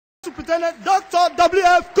Superintendent Dr.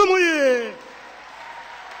 W.F. Kumuyi.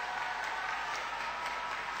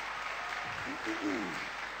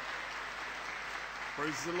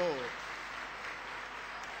 Praise the Lord.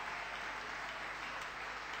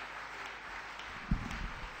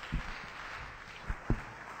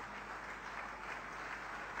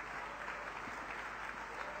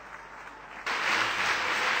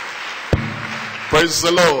 Praise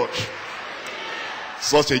the Lord.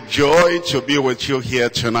 Such a joy to be with you here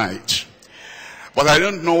tonight. But I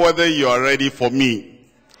don't know whether you are ready for me.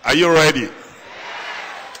 Are you ready?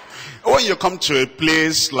 When you come to a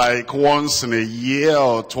place like once in a year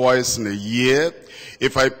or twice in a year,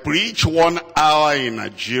 if I preach 1 hour in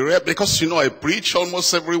Nigeria, because you know I preach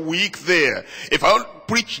almost every week there. If I don't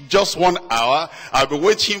preach just 1 hour, I'll be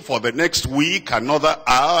waiting for the next week, another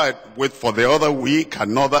hour. I'd wait for the other week,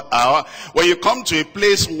 another hour. When you come to a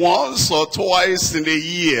place once or twice in a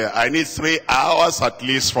year, I need 3 hours at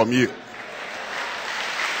least from you.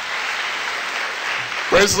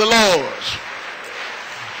 Praise the Lord.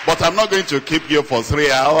 But I'm not going to keep you for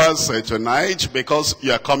 3 hours tonight, because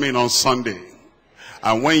you are coming on Sunday.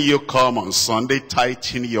 And when you come on Sunday,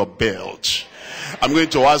 tighten your belt. I'm going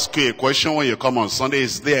to ask you a question when you come on Sunday.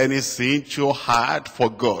 Is there anything too hard for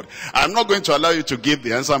God? I'm not going to allow you to give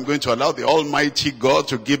the answer. I'm going to allow the Almighty God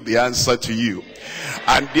to give the answer to you.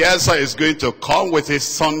 And the answer is going to come with a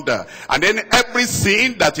thunder. And then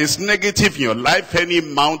everything that is negative in your life, any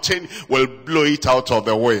mountain, will blow it out of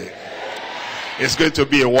the way. It's going to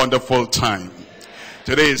be a wonderful time.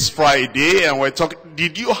 Today is Friday, and we're talking.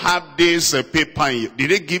 Did you have this paper? Did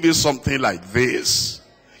they give you something like this?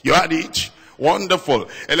 You had it? Wonderful.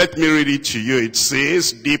 And let me read it to you. It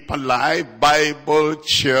says, Deeper Life Bible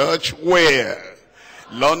Church, where?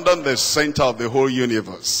 London, the center of the whole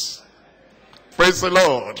universe. Praise the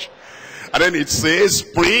Lord. And then it says,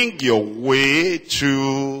 spring your way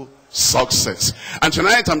to success. And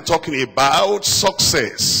tonight I'm talking about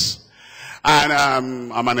success. And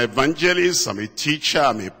I'm an evangelist, I'm a teacher,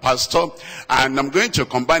 I'm a pastor, and I'm going to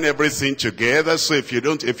combine everything together. So if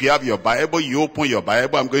you have your Bible, you open your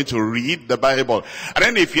Bible. I'm going to read the Bible. And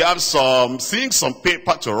then if you have some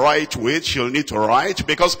paper to write with, you'll need to write,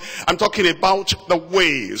 because I'm talking about the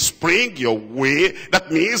way. Spring your way.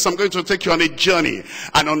 That means I'm going to take you on a journey.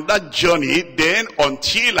 And on that journey, then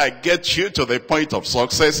until I get you to the point of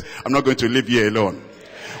success, I'm not going to leave you alone.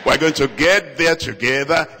 We're going to get there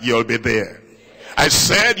together. You'll be there. I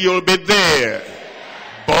said you'll be there.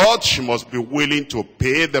 But you must be willing to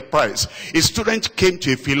pay the price. A student came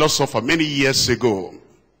to a philosopher many years ago.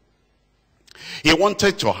 He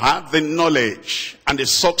wanted to have the knowledge and the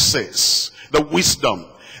success, the wisdom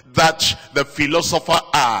that the philosopher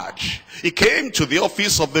had. He came to the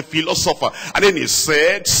office of the philosopher, and then he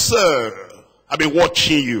said, "Sir, I've been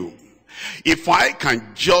watching you. If I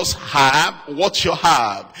can just have what you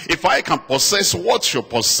have, if I can possess what you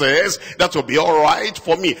possess, that will be all right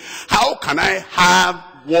for me. How can I have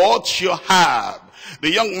what you have?"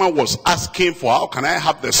 The young man was asking for, how can I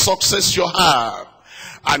have the success you have?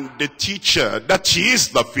 And the teacher, that is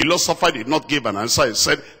the philosopher, did not give an answer. He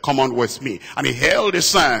said, "Come on with me." And he held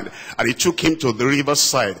his hand and he took him to the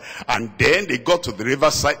riverside. And then they got to the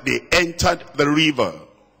riverside, they entered the river.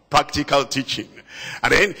 Practical teaching.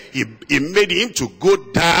 And then he made him to go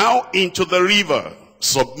down into the river,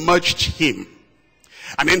 submerged him,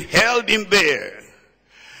 and then held him there.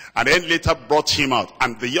 And then later brought him out.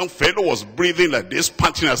 And the young fellow was breathing like this,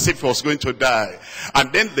 panting as if he was going to die.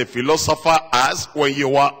 And then the philosopher asked, when you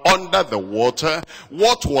were under the water,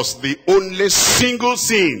 what was the only single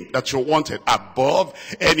thing that you wanted above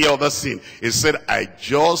any other thing? He said, I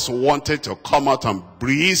just wanted to come out and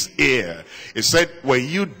breathe air. He said, when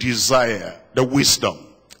you desire the wisdom,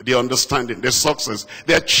 the understanding, the success,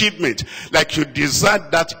 the achievement, like you desire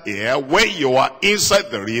that air, when you are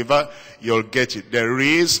inside the river, you'll get it. There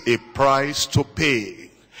is a price to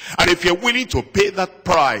pay. And if you're willing to pay that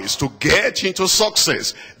price to get into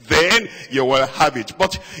success, then you will have it.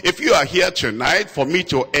 But if you are here tonight for me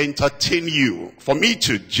to entertain you, for me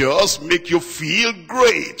to just make you feel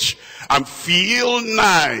great and feel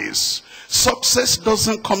nice, success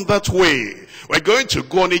doesn't come that way. We're going to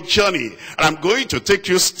go on a journey, and I'm going to take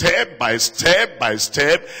you step by step by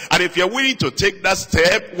step. And if you're willing to take that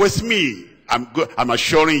step with me, I'm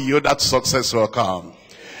assuring you that success will come.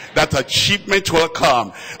 That achievement will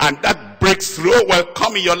come. And that breakthrough will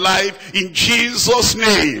come in your life in Jesus'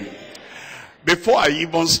 name. Before I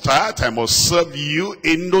even start, I must serve you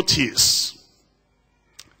a notice.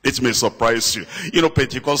 It may surprise you. You know,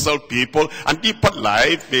 Pentecostal people, and Deeper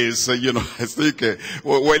Life is, I think,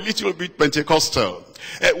 we're a little bit Pentecostal.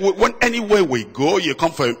 When anywhere we go, you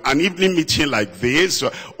come for an evening meeting like this,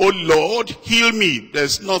 oh Lord, heal me.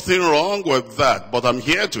 There's nothing wrong with that. But I'm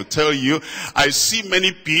here to tell you, I see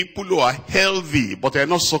many people who are healthy, but they're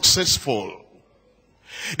not successful.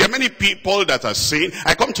 There are many people that are saying,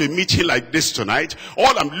 I come to a meeting like this tonight,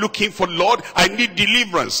 all I'm looking for, Lord, I need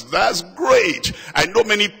deliverance. That's great. I know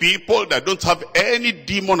many people that don't have any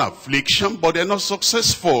demon affliction, but they're not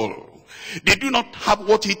successful. They do not have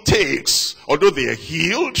what it takes. Although they are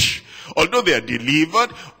healed, although they are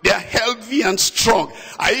delivered, they are healthy and strong.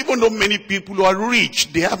 I even know many people who are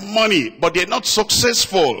rich, they have money, but they're not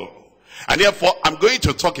successful. And therefore, I'm going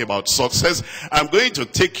to talk about success. I'm going to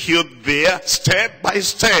take you there step by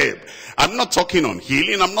step. I'm not talking on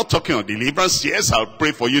healing. I'm not talking on deliverance. Yes, I'll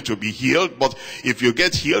pray for you to be healed. But if you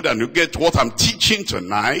get healed and you get what I'm teaching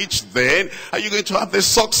tonight, then are you going to have the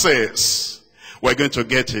success? We're going to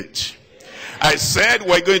get it. I said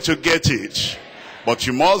we're going to get it. But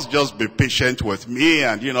you must just be patient with me,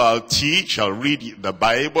 and I'll teach, I'll read the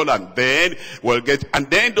Bible, and then we'll get, and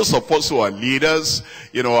then those of us who are leaders,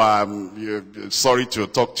 I'm sorry to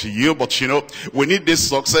talk to you, but we need this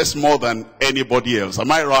success more than anybody else.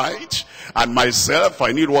 Am I right? And myself,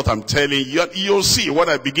 I need what I'm telling you. You'll see when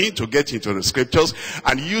I begin to get into the scriptures,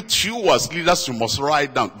 and you too as leaders, you must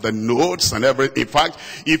write down the notes and everything. In fact,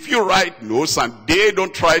 if you write notes and they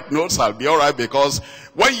don't write notes, I'll be all right, because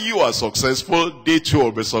when you are successful, they too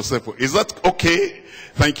will be successful. Is that okay?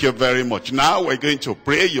 Thank you very much. Now we're going to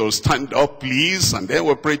pray. You'll stand up, please, and then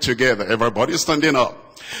we'll pray together. Everybody standing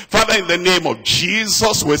up. Father, in the name of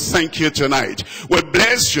Jesus, we thank you tonight. We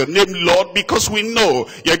bless your name, Lord, because we know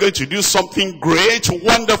you're going to do something great,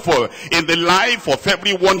 wonderful in the life of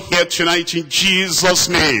everyone here tonight, in Jesus'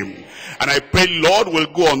 name. And I pray, Lord, we'll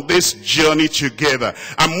go on this journey together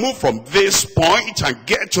and move from this point and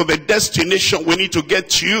get to the destination we need to get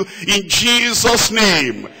to in Jesus'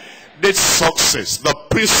 name. The success, the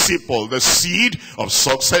principle, the seed of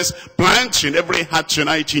success, plant in every heart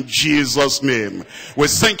tonight in Jesus' name. We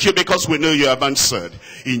thank you because we know you have answered.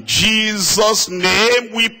 In Jesus'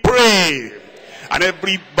 name we pray. And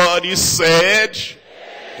everybody said,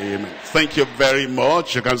 amen. Thank you very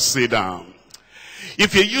much. You can sit down.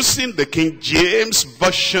 If you're using the King James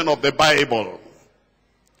Version of the Bible,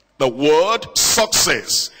 the word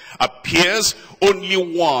success appears only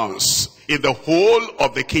once in the whole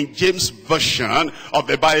of the King James Version of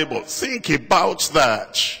the Bible. Think about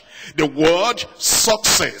that. The word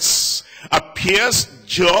success appears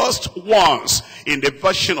just once in the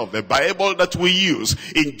version of the Bible that we use,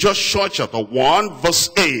 in Joshua chapter 1 verse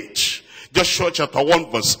 8. Joshua chapter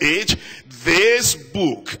 1 verse 8, this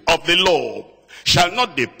book of the law shall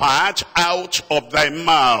not depart out of thy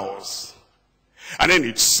mouth. And then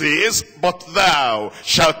it says, but thou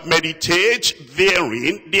shalt meditate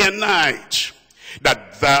therein day and night,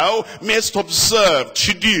 that thou mayest observe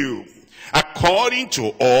to do according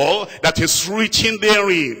to all that is written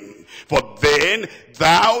therein. For then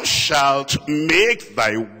thou shalt make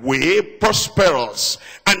thy way prosperous,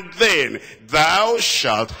 and then thou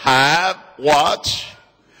shalt have what?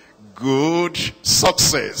 Good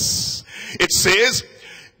success. It says,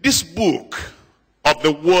 this book of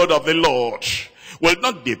the word of the Lord will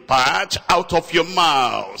not depart out of your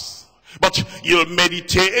mouth, but you'll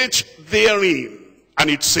meditate therein. And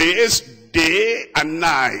it says day and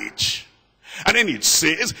night. And then it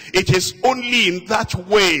says it is only in that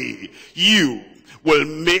way you will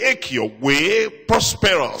make your way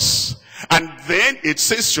prosperous. And then it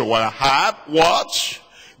says you will have what?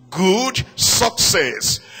 Good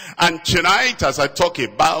success. And tonight, as I talk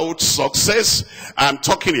about success, I'm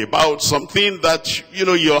talking about something that,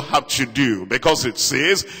 you'll have to do. Because it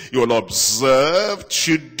says, you'll observe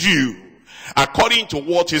to do according to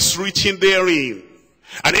what is written therein.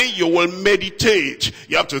 And then you will meditate.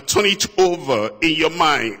 You have to turn it over in your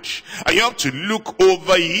mind. And you have to look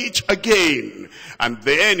over it again. And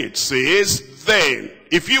then it says, then,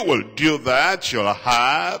 if you will do that, you'll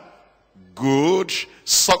have good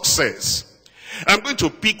success. I'm going to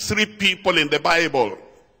pick 3 people in the Bible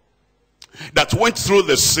that went through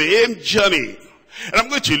the same journey. And I'm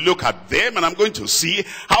going to look at them and I'm going to see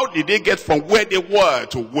how did they get from where they were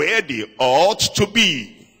to where they ought to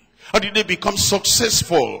be. How did they become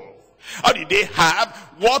successful? How did they have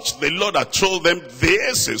what the Lord had told them?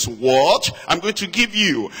 This is what I'm going to give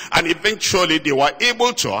you. And eventually they were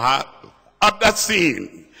able to have that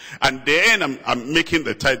thing. And then I'm making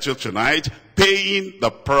the title tonight, Paying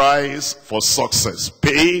the Price for Success.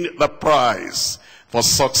 Paying the price for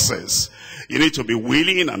success. You need to be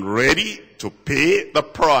willing and ready to pay the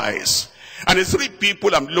price. And the 3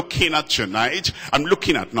 people I'm looking at tonight, I'm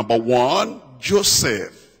looking at number 1,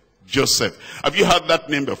 Joseph. Joseph. Have you heard that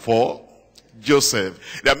name before?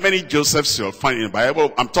 Joseph. There are many Josephs you'll find in the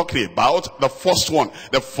Bible. I'm talking about the first one,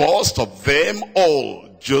 the first of them all,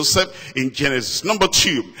 Joseph in Genesis. Number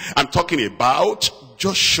 2, I'm talking about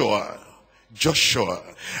Joshua. Joshua.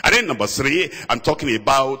 And then number 3, I'm talking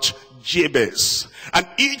about Jabez. And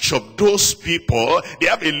each of those people, they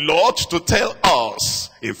have a lot to tell us.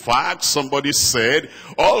 In fact, somebody said,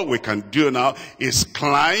 all we can do now is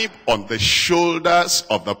climb on the shoulders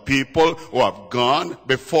of the people who have gone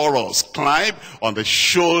before us. Climb on the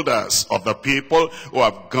shoulders of the people who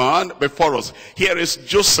have gone before us. Here is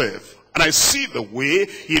Joseph, and I see the way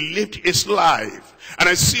he lived his life. And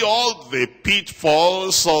I see all the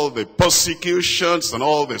pitfalls, all the persecutions, and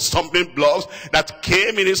all the stumbling blocks that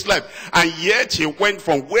came in his life. And yet he went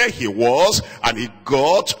from where he was, and he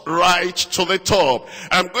got right to the top.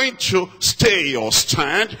 I'm going to stay or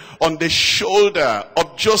stand on the shoulder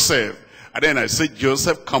of Joseph. And then I said,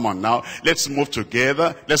 Joseph, come on now, let's move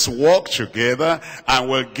together, let's walk together, and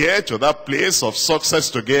we'll get to that place of success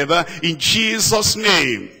together in Jesus'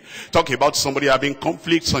 name. Talking about somebody having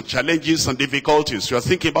conflicts and challenges and difficulties. You are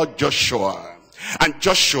thinking about Joshua. And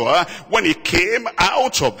Joshua, when he came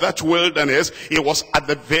out of that wilderness, he was at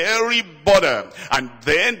the very border. And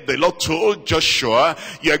then the Lord told Joshua,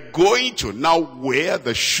 you're going to now wear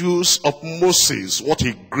the shoes of Moses. What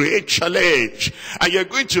a great challenge. And you're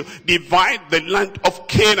going to divide the land of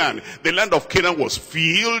Canaan. The land of Canaan was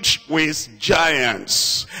filled with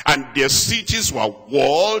giants. And their cities were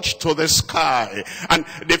walled to the sky. And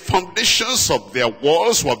the foundations of their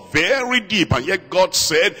walls were very deep. And yet God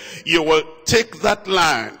said, you will take that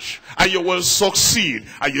land and you will succeed,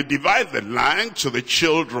 and you divide the land to the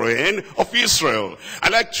children of Israel. I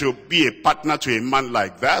like to be a partner to a man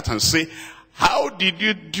like that and say, how did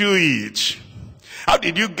you do it? How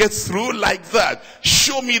did you get through like that?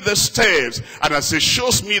 Show me the steps. And as he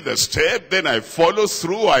shows me the step, then I follow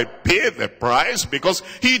through. I pay the price, because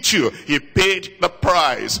he too, he paid the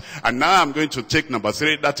price. And now I'm going to take number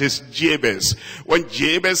 3, that is Jabez. When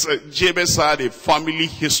Jabez had a family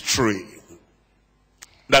history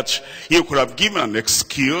that he could have given an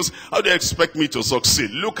excuse. How do you expect me to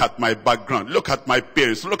succeed? Look at my background. Look at my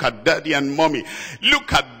parents. Look at daddy and mommy.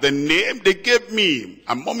 Look at the name they gave me.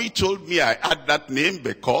 And mommy told me I had that name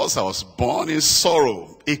because I was born in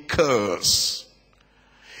sorrow. A curse,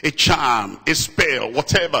 a charm, a spell,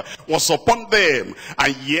 whatever was upon them.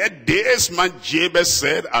 And yet this man Jabez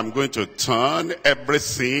said, I'm going to turn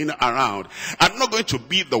everything around. I'm not going to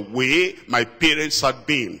be the way my parents had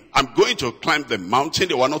been. I'm going to climb the mountain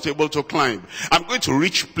they were not able to climb. I'm going to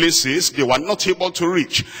reach places they were not able to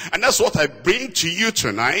reach. And that's what I bring to you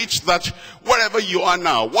tonight, that wherever you are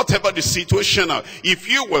now, whatever the situation now, if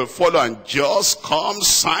you will follow and just come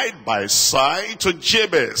side by side to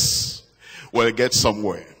Jabez, we'll get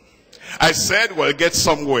somewhere. I said we'll get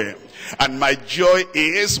somewhere. And my joy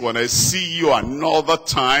is when I see you another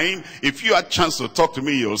time, if you had a chance to talk to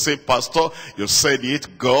me, you'll say, Pastor, you said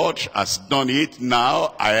it, God has done it,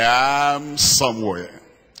 now I am somewhere.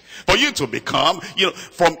 For you to become,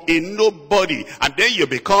 from a nobody, and then you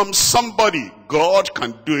become somebody, God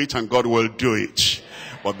can do it and God will do it.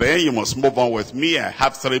 But then you must move on with me. I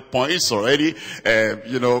have 3 points already.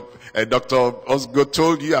 Dr. Osgo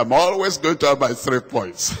told you I'm always going to have my 3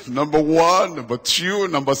 points. Number 1, number 2,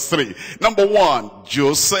 number 3. Number 1,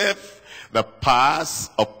 Joseph, the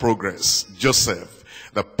path of progress. Joseph,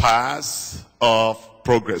 the path of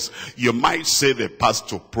progress. You might say the path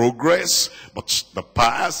to progress, but the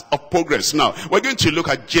path of progress. Now, we're going to look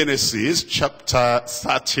at Genesis chapter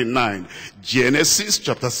 39. Genesis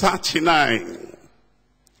chapter 39.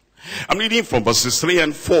 I'm reading from verses 3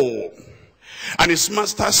 and 4. And his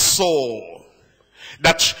master saw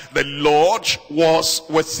that the Lord was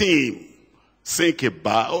with him. Think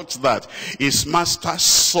about that. His master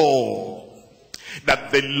saw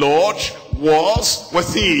that the Lord was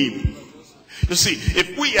with him. You see,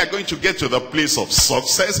 if we are going to get to the place of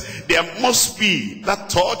success, there must be that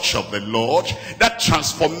touch of the Lord, that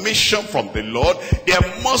transformation from the Lord. There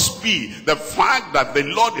must be the fact that the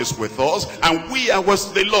Lord is with us and we are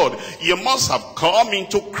with the Lord. You must have come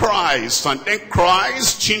into Christ, and then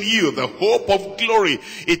Christ in you, the hope of glory.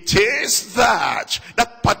 It is that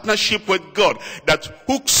partnership with God that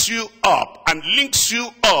hooks you up and links you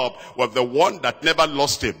up with the one that never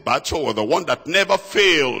lost a battle, or the one that never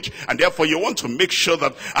failed. And therefore you want to make sure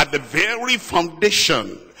that at the very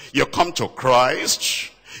foundation you come to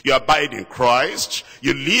Christ, you abide in Christ,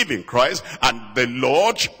 you live in Christ, and the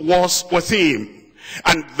Lord was with him.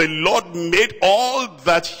 And the Lord made all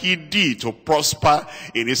that he did to prosper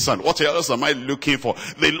in his hand. What else am I looking for?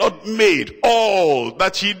 The Lord made all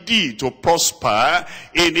that he did to prosper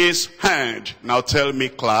in his hand. Now tell me,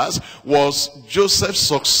 class, was Joseph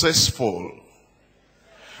successful?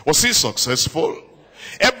 Was he successful?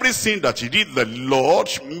 Everything that he did, the Lord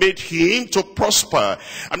made him to prosper.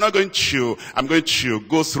 I'm going to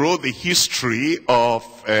go through the history of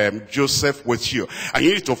Joseph with you. And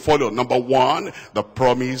you need to follow, number one, the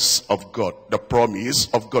promise of God. The promise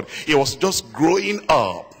of God. He was just growing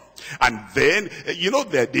up. And then, you know,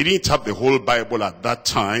 they didn't have the whole Bible at that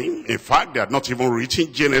time. In fact, they had not even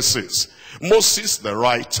written Genesis. Moses, the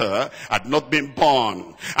writer, had not been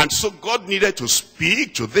born. And so God needed to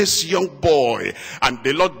speak to this young boy. And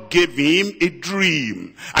the Lord gave him a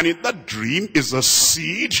dream. And in that dream is a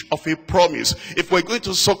seed of a promise. If we're going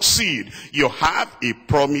to succeed, you have a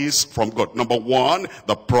promise from God. Number one,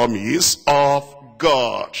 the promise of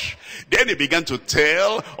God. Then he began to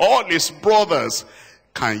tell all his brothers,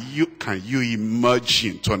 Can you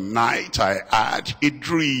imagine, tonight I had a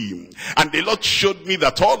dream, and the Lord showed me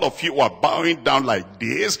that all of you were bowing down like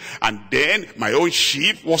this, and then my own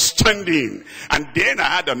sheep was standing, and then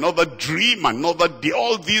I had another dream, another day,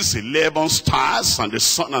 all these 11 stars and the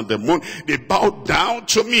sun and the moon, they bowed down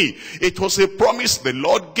to me. It was a promise the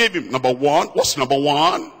Lord gave him. Number one, what's number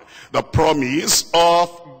one? The promise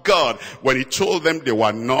of God. When he told them, they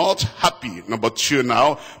were not happy. Number two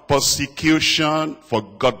now, persecution for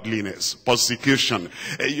godliness. Persecution.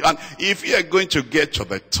 And if you are going to get to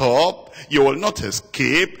the top, you will not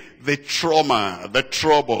escape the trauma, the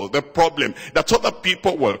trouble, the problem that other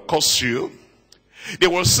people will cause you. They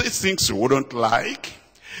will say things you wouldn't like.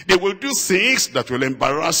 They will do things that will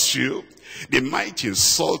embarrass you. They might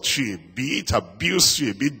insult you a bit, abuse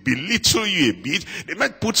you a bit, belittle you a bit. They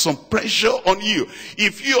might put some pressure on you.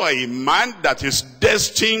 If you are a man that is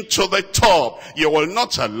destined to the top, you will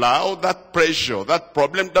not allow that pressure, that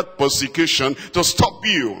problem, that persecution to stop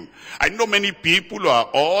you. I know many people who are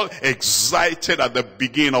all excited at the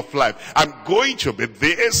beginning of life. I'm going to be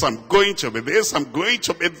this, I'm going to be this, I'm going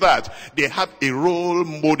to be that. They have a role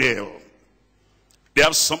model. They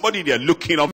have somebody they're looking up